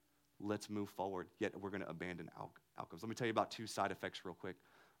found, let's move forward. Yet we're going to abandon outcomes. Let me tell you about 2 side effects real quick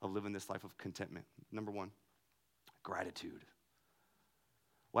of living this life of contentment. Number 1, gratitude.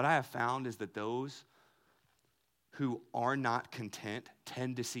 What I have found is that those who are not content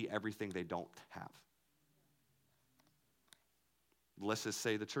tend to see everything they don't have. Let's just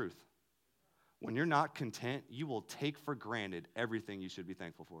say the truth. When you're not content, you will take for granted everything you should be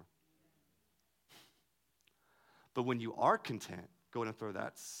thankful for. But when you are content, go ahead and throw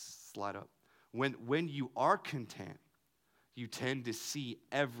that slide up. When you are content, you tend to see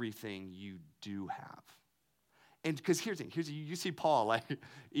everything you do have. And because here's the thing, you see Paul, like,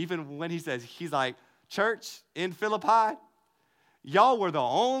 even when he says, he's like, church in Philippi, y'all were the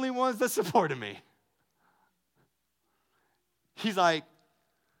only ones that supported me. He's like,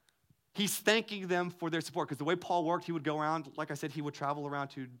 he's thanking them for their support. Because the way Paul worked, he would go around, like I said, he would travel around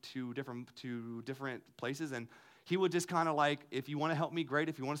to different places, and he would just kind of like, if you want to help me, great.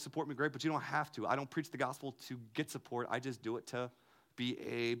 If you want to support me, great. But you don't have to. I don't preach the gospel to get support. I just do it to be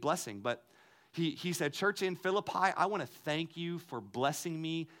a blessing. But he said, church in Philippi, I want to thank you for blessing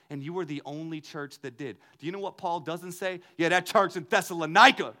me, and you were the only church that did. Do you know what Paul doesn't say? Yeah, that church in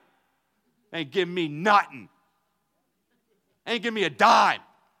Thessalonica ain't giving me nothing. Ain't giving me a dime.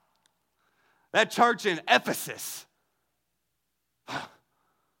 That church in Ephesus. Let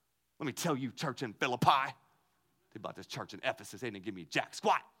me tell you, church in Philippi. About this church in Ephesus, they didn't give me jack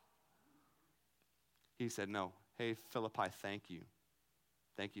squat. He said, no, hey, Philippi, thank you.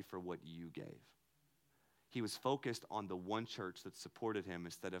 Thank you for what you gave. He was focused on the one church that supported him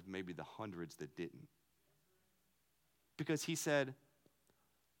instead of maybe the hundreds that didn't. Because he said,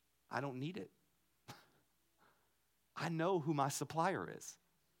 I don't need it. I know who my supplier is.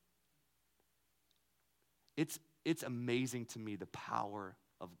 It's amazing to me the power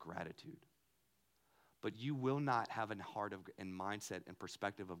of gratitude. But you will not have a heart and mindset and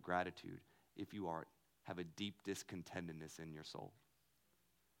perspective of gratitude if you have a deep discontentedness in your soul.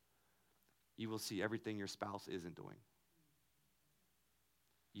 You will see everything your spouse isn't doing.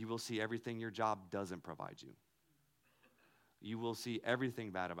 You will see everything your job doesn't provide you. You will see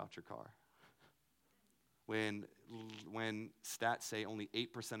everything bad about your car. When stats say only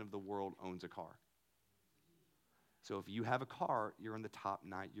 8% of the world owns a car. So if you have a car, you're in the top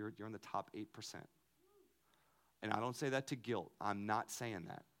 9. You're in the top 8%. And I don't say that to guilt. I'm not saying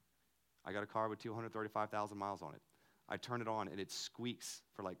that. I got a car with 235,000 miles on it. I turn it on, and it squeaks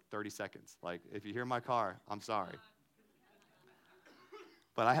for like 30 seconds. Like, if you hear my car, I'm sorry.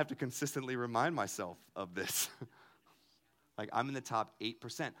 But I have to consistently remind myself of this. Like, I'm in the top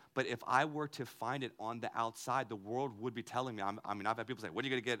 8%. But if I were to find it on the outside, the world would be telling me. I've had people say, when are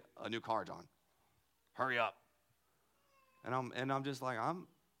you going to get a new car, John? Hurry up. And I'm just like,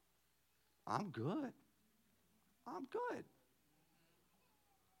 I'm good. I'm good.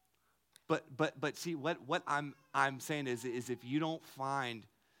 But see, what I'm saying is if you don't find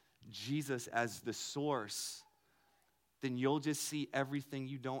Jesus as the source, then you'll just see everything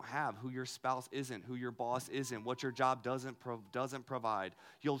you don't have, who your spouse isn't, who your boss isn't, what your job doesn't provide.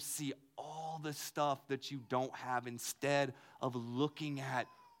 You'll see all the stuff that you don't have instead of looking at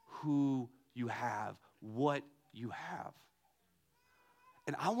who you have, what you have.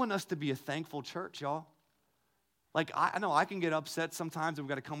 And I want us to be a thankful church, y'all. Like, I know I can get upset sometimes that we've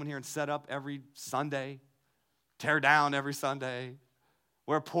got to come in here and set up every Sunday, tear down every Sunday.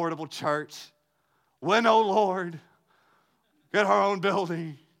 We're a portable church. When, oh Lord, get our own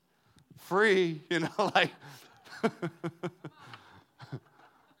building, free, like.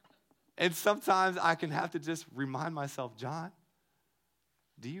 And sometimes I can have to just remind myself, John,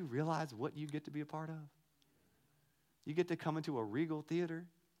 do you realize what you get to be a part of? You get to come into a Regal theater.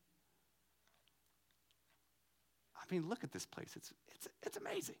 I mean, look at this place. It's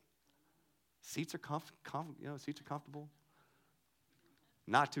amazing. Seats are seats are comfortable.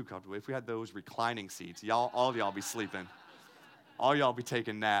 Not too comfortable. If we had those reclining seats, all of y'all be sleeping. All y'all be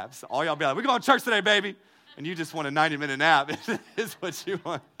taking naps. All y'all be like, we're going to church today, baby. And you just want a 90-minute nap is what you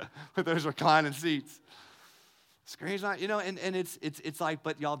want with those reclining seats. Screen's not, and it's like,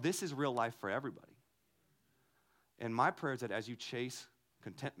 but y'all, this is real life for everybody. And my prayer is that as you chase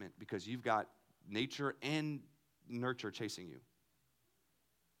contentment, because you've got nature and nurture chasing you,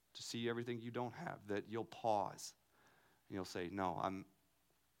 to see everything you don't have, that you'll pause and you'll say, no,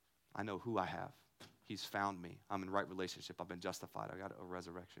 I know who I have. He's found me. I'm in right relationship. I've been justified. I got a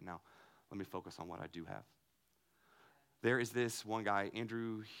resurrection. Now, let me focus on what I do have. There is this one guy,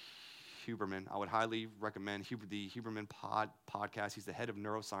 Andrew Huberman. I would highly recommend the Huberman podcast. He's the head of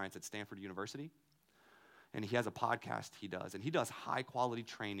neuroscience at Stanford University. And he has a podcast he does. And he does high-quality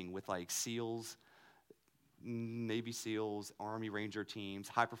training with like SEALs, Navy SEALs, Army Ranger teams,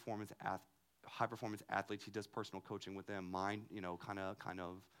 high-performance athletes. He does personal coaching with them, mind, kind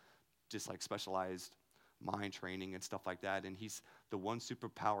of just like specialized mind training and stuff like that. And he's the one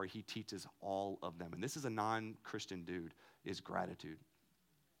superpower he teaches all of them. And this is a non-Christian dude, is gratitude.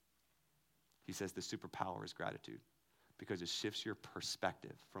 He says the superpower is gratitude because it shifts your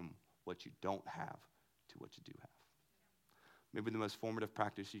perspective from what you don't have to what you do have. Maybe the most formative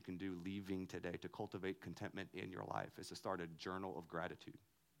practice you can do leaving today to cultivate contentment in your life is to start a journal of gratitude.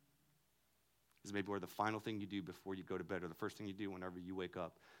 This is maybe where the final thing you do before you go to bed or the first thing you do whenever you wake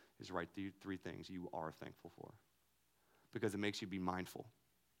up is write the 3 things you are thankful for, because it makes you be mindful.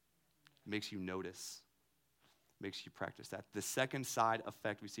 It makes you notice. It makes you practice that. The second side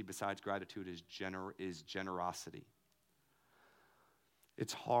effect we see besides gratitude is generosity.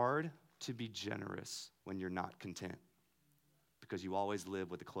 It's hard to be generous when you're not content because you always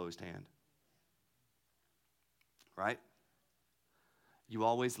live with a closed hand, right? You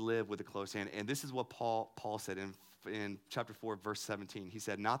always live with a closed hand. And this is what Paul said in chapter 4, verse 17. He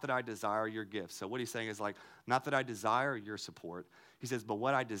said, not that I desire your gifts. So what he's saying is like, not that I desire your support. He says, but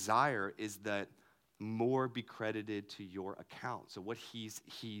what I desire is that more be credited to your account. So what he's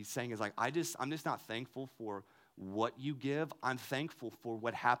saying is like, I'm just not thankful for what you give. I'm thankful for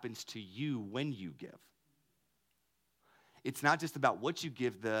what happens to you when you give. It's not just about what you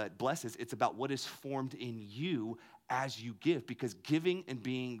give that blesses, it's about what is formed in you as you give, because giving and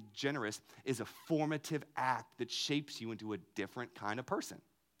being generous is a formative act that shapes you into a different kind of person.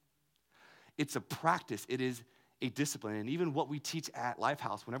 It's a practice. It is a discipline. And even what we teach at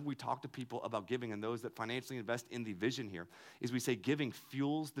Lifehouse, whenever we talk to people about giving and those that financially invest in the vision here, is we say giving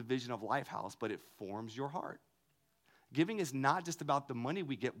fuels the vision of Lifehouse, but it forms your heart. Giving is not just about the money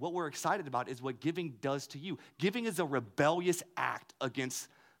we get. What we're excited about is what giving does to you. Giving is a rebellious act against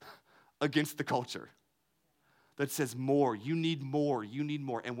the culture that says more, you need more, you need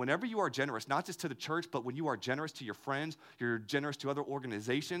more. And whenever you are generous, not just to the church, but when you are generous to your friends, you're generous to other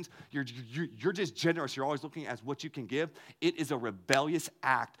organizations, you're just generous, you're always looking at what you can give, it is a rebellious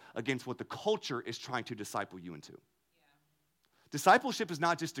act against what the culture is trying to disciple you into. Yeah. Discipleship is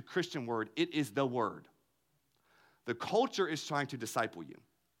not just a Christian word, it is the word. The culture is trying to disciple you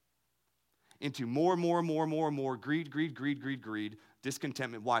into more, greed,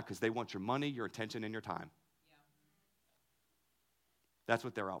 discontentment. Why? Because they want your money, your attention, and your time. Yeah. That's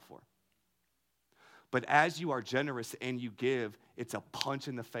what they're out for. But as you are generous and you give, it's a punch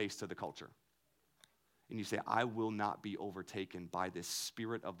in the face to the culture. And you say, I will not be overtaken by this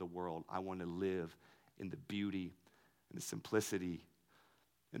spirit of the world. I want to live in the beauty and the simplicity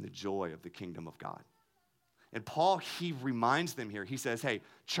and the joy of the kingdom of God. And Paul, he reminds them here. He says, hey,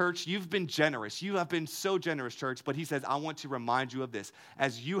 church, you've been generous. You have been so generous, church. But he says, I want to remind you of this.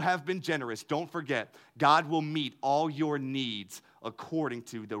 As you have been generous, don't forget, God will meet all your needs according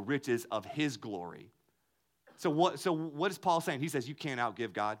to the riches of his glory. So what is Paul saying? He says, you can't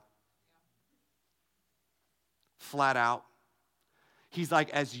outgive God. Flat out. He's like,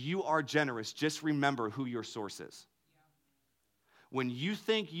 as you are generous, just remember who your source is. When you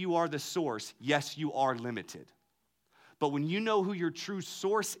think you are the source, yes, you are limited. But when you know who your true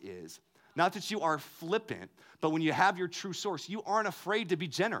source is, not that you are flippant, but when you have your true source, you aren't afraid to be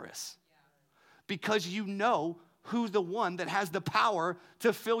generous. Because you know who's the one that has the power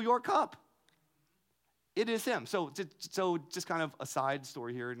to fill your cup. It is him. So just kind of a side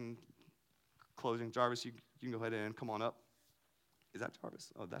story here in closing. Jarvis, you can go ahead and come on up. Is that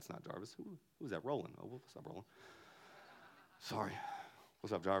Jarvis? Oh, that's not Jarvis. Who's that? Roland. Oh, what's up, Roland? Sorry.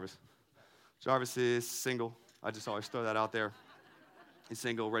 What's up, Jarvis? Jarvis is single. I just always throw that out there. He's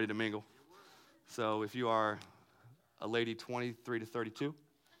single, ready to mingle. So if you are a lady 23 to 32,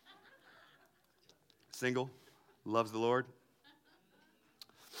 single, loves the Lord,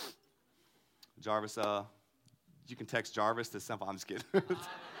 Jarvis, you can text Jarvis to simple. I'm just kidding.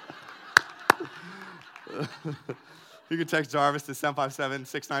 You can text Jarvis to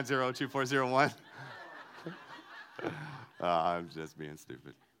 757-690-2401. I'm just being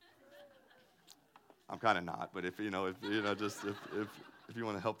stupid. I'm kind of not, but if you want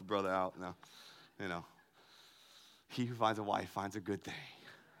to help the brother out, he who finds a wife finds a good thing.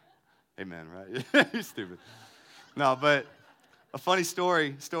 Amen, right? He's stupid. No, but a funny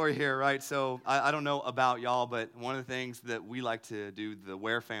story here, right? So I don't know about y'all, but one of the things that we like to do, the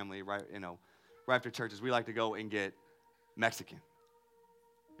Ware family, right? Right after churches, we like to go and get Mexican.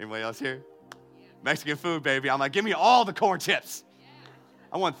 Anybody else here? Yeah. Mexican food, baby. I'm like, give me all the corn chips. Yeah.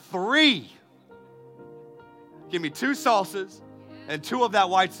 I want 3. Give me 2 salsas and 2 of that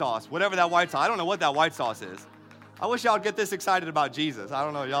white sauce, whatever that white sauce. I don't know what that white sauce is. I wish y'all would get this excited about Jesus. I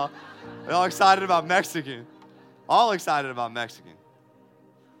don't know, y'all. Y'all excited about Mexican. All excited about Mexican.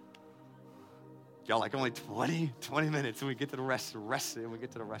 Y'all like only 20 minutes and we get to the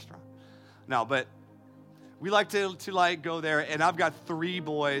restaurant. No, but we like to go there, and I've got 3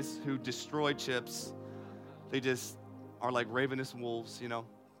 boys who destroy chips. They just are like ravenous wolves,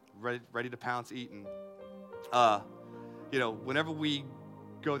 ready to pounce, eating. Whenever we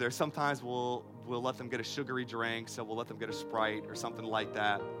go there, sometimes we'll let them get a sugary drink, so we'll let them get a Sprite or something like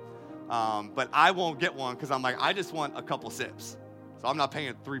that. But I won't get one because I'm like, I just want a couple sips. So I'm not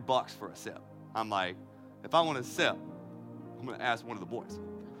paying $3 for a sip. I'm like, if I want a sip, I'm going to ask one of the boys.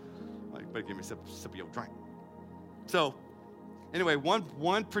 Like, better give me a sip of your drink. So, anyway,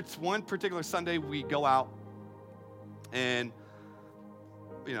 one particular Sunday, we go out and,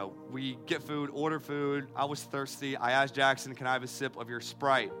 we get food, order food. I was thirsty. I asked Jackson, can I have a sip of your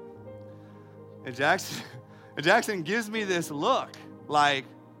Sprite? And Jackson gives me this look like,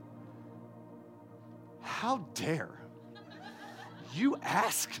 how dare you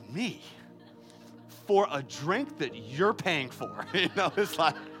ask me for a drink that you're paying for? It's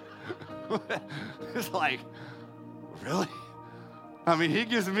like, really? I mean, he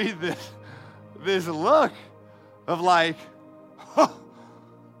gives me this look of like, how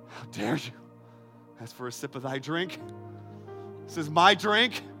dare you ask for a sip of thy drink? This is my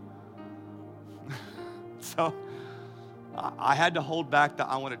drink. So I had to hold back the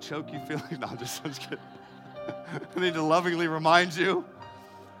I want to choke you feeling. No, I'm just kidding. I need to lovingly remind you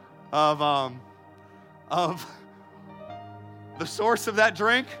of the source of that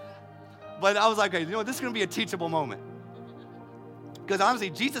drink. But I was like, hey, this is going to be a teachable moment. Because honestly,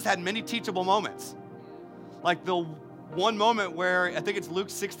 Jesus had many teachable moments. Like the one moment where, I think it's Luke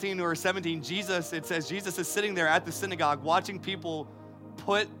 16 or 17, it says Jesus is sitting there at the synagogue watching people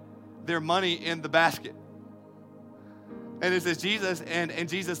put their money in the basket. And it says Jesus, and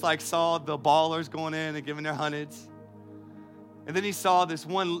Jesus saw the ballers going in and giving their hundreds. And then he saw this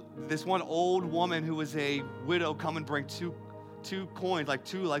one old woman who was a widow come and bring two coins,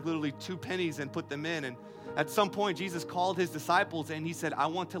 literally 2 pennies, and put them in. And at some point, Jesus called his disciples and he said, I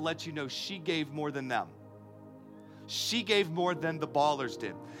want to let you know she gave more than them. She gave more than the ballers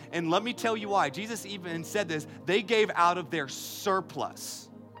did. And let me tell you why. Jesus even said this. They gave out of their surplus.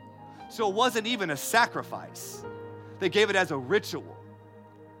 So it wasn't even a sacrifice. They gave it as a ritual.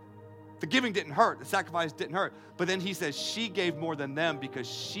 The giving didn't hurt. The sacrifice didn't hurt. But then he says she gave more than them because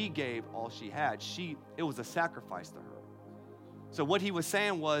she gave all she had. It was a sacrifice to her. So what he was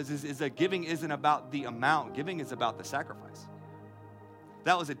saying is that giving isn't about the amount. Giving is about the sacrifice.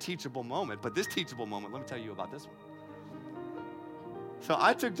 That was a teachable moment. But this teachable moment, let me tell you about this one. So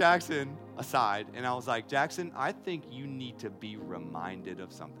I took Jackson aside, and I was like, Jackson, I think you need to be reminded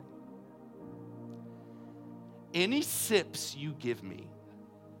of something. Any sips you give me,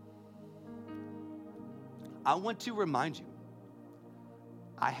 I want to remind you,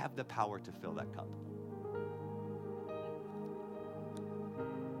 I have the power to fill that cup.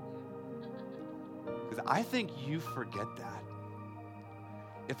 Because I think you forget that.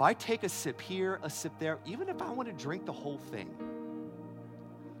 If I take a sip here, a sip there, even if I want to drink the whole thing,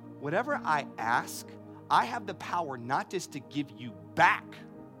 whatever I ask, I have the power not just to give you back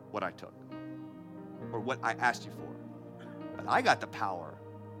what I took or what I asked you for, but I got the power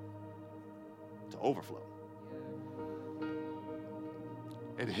to overflow.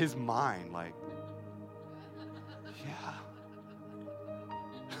 In his mind, like, yeah,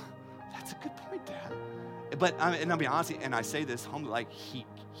 that's a good point, Dad. But, and I'll be honest, and I say this humbly, like, he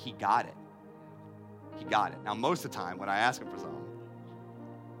got it. He got it. Now, most of the time when I ask him for something,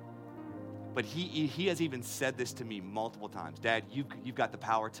 but he has even said this to me multiple times. Dad, you've got the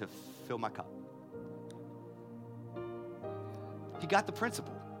power to fill my cup. He got the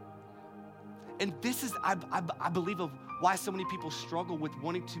principle. And this is, I believe, of why so many people struggle with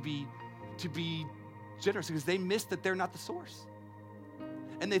wanting to be generous, because they miss that they're not the source.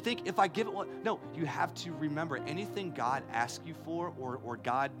 And they think, if I give it, no, you have to remember, anything God asks you for, or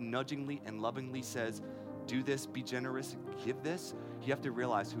God nudgingly and lovingly says, do this, be generous, give this, you have to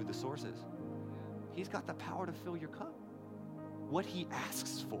realize who the source is. He's got the power to fill your cup. What he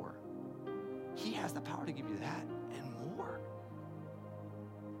asks for, he has the power to give you that and more.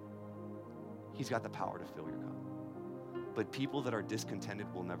 He's got the power to fill your cup. But people that are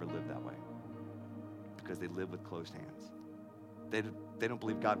discontented will never live that way, because they live with closed hands. They don't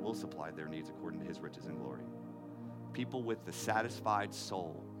believe God will supply their needs according to his riches and glory. People with the satisfied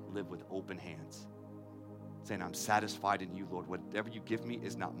soul live with open hands, saying, I'm satisfied in you, Lord. Whatever you give me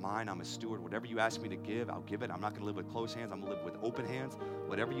is not mine. I'm a steward. Whatever you ask me to give, I'll give it. I'm not going to live with closed hands. I'm going to live with open hands.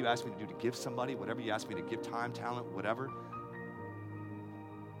 Whatever you ask me to do to give somebody, whatever you ask me to give time, talent, whatever.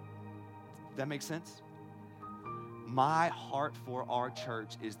 That makes sense? My heart for our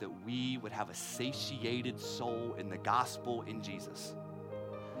church is that we would have a satiated soul in the gospel in Jesus.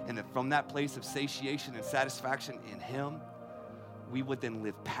 And that from that place of satiation and satisfaction in him, we would then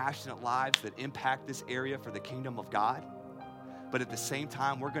live passionate lives that impact this area for the kingdom of God. But at the same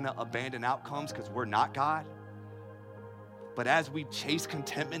time, we're going to abandon outcomes because we're not God. But as we chase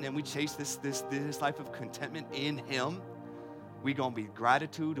contentment and we chase this life of contentment in him, we're going to be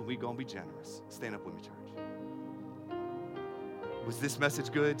gratitude and we're going to be generous. Stand up with me, church. Was this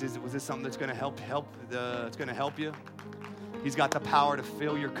message good? Was this something that's going to help? It's going to help you? He's got the power to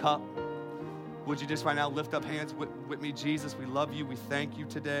fill your cup. Would you just right now lift up hands with me? Jesus, we love you. We thank you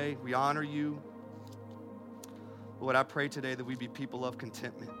today. We honor you. Lord, I pray today that we be people of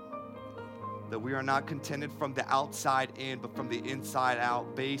contentment, that we are not contented from the outside in, but from the inside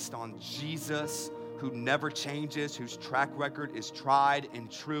out, based on Jesus, who never changes, whose track record is tried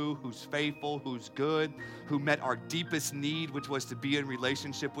and true, who's faithful, who's good, who met our deepest need, which was to be in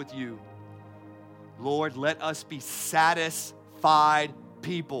relationship with you. Lord, let us be satisfied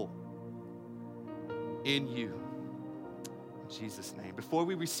people in you. In Jesus' name. Before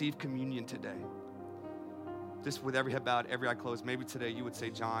we receive communion today, just with every head bowed, every eye closed, maybe today you would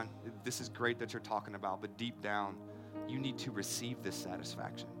say, John, this is great that you're talking about, but deep down, you need to receive this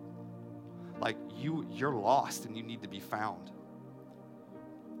satisfaction. Like you're lost and you need to be found.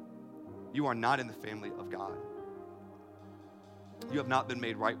 You are not in the family of God. You have not been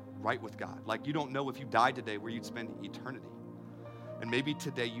made right with God. Like you don't know if you died today where you'd spend eternity. And maybe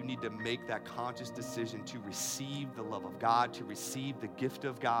today you need to make that conscious decision to receive the love of God, to receive the gift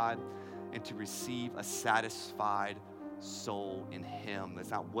of God, and to receive a satisfied soul in him. It's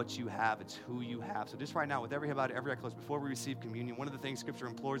not what you have, it's who you have. So just right now, with every head bowed, every eye closed, before we receive communion, one of the things Scripture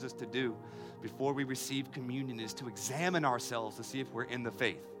implores us to do before we receive communion is to examine ourselves to see if we're in the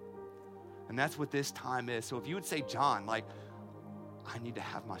faith. And that's what this time is. So if you would say, John, like, I need to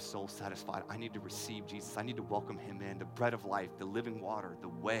have my soul satisfied. I need to receive Jesus. I need to welcome him in, the bread of life, the living water, the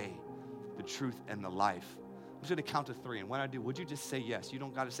way, the truth, and the life. I'm just going to count to 3. And when I do, would you just say yes? You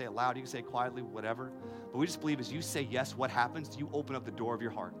don't got to say it loud. You can say it quietly, whatever. But we just believe as you say yes, what happens? You open up the door of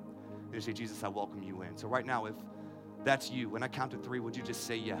your heart. And you say, Jesus, I welcome you in. So right now, if that's you, when I count to 3, would you just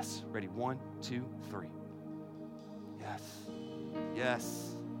say yes? Ready? 1, 2, 3. Yes.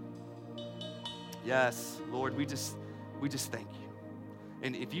 Yes. Yes. Lord, we just thank you.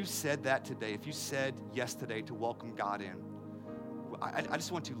 And if you said that today, if you said yes today to welcome God in, I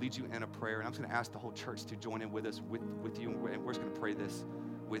just want to lead you in a prayer, and I'm just going to ask the whole church to join in with us, with you, and we're just going to pray this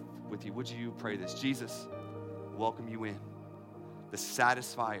with you. Would you pray this? Jesus, welcome you in. the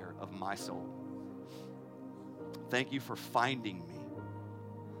satisfier of my soul. Thank you for finding me.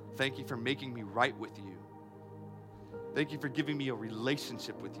 Thank you for making me right with you. Thank you for giving me a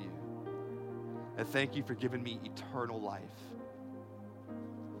relationship with you. And thank you for giving me eternal life.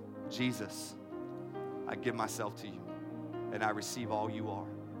 Jesus, I give myself to you, and I receive all you are.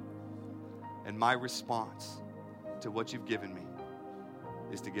 And my response to what you've given me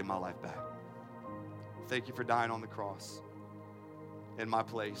is to give my life back. Thank you for dying on the cross in my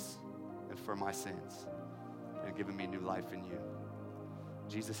place and for my sins and giving me new life in you.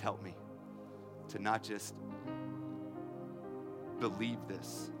 Jesus, help me to not just believe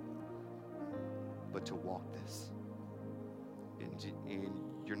this, but to walk this. In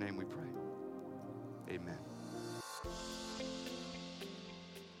your name we pray. Amen.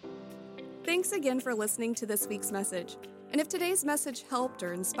 Thanks again for listening to this week's message. And if today's message helped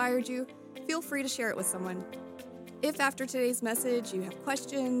or inspired you, feel free to share it with someone. If after today's message you have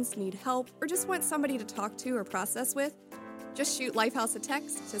questions, need help, or just want somebody to talk to or process with, just shoot Lifehouse a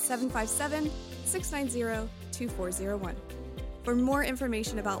text to 757-690-2401. For more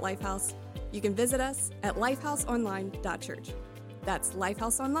information about Lifehouse, you can visit us at lifehouseonline.church. That's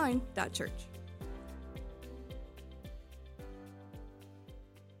lifehouseonline.church.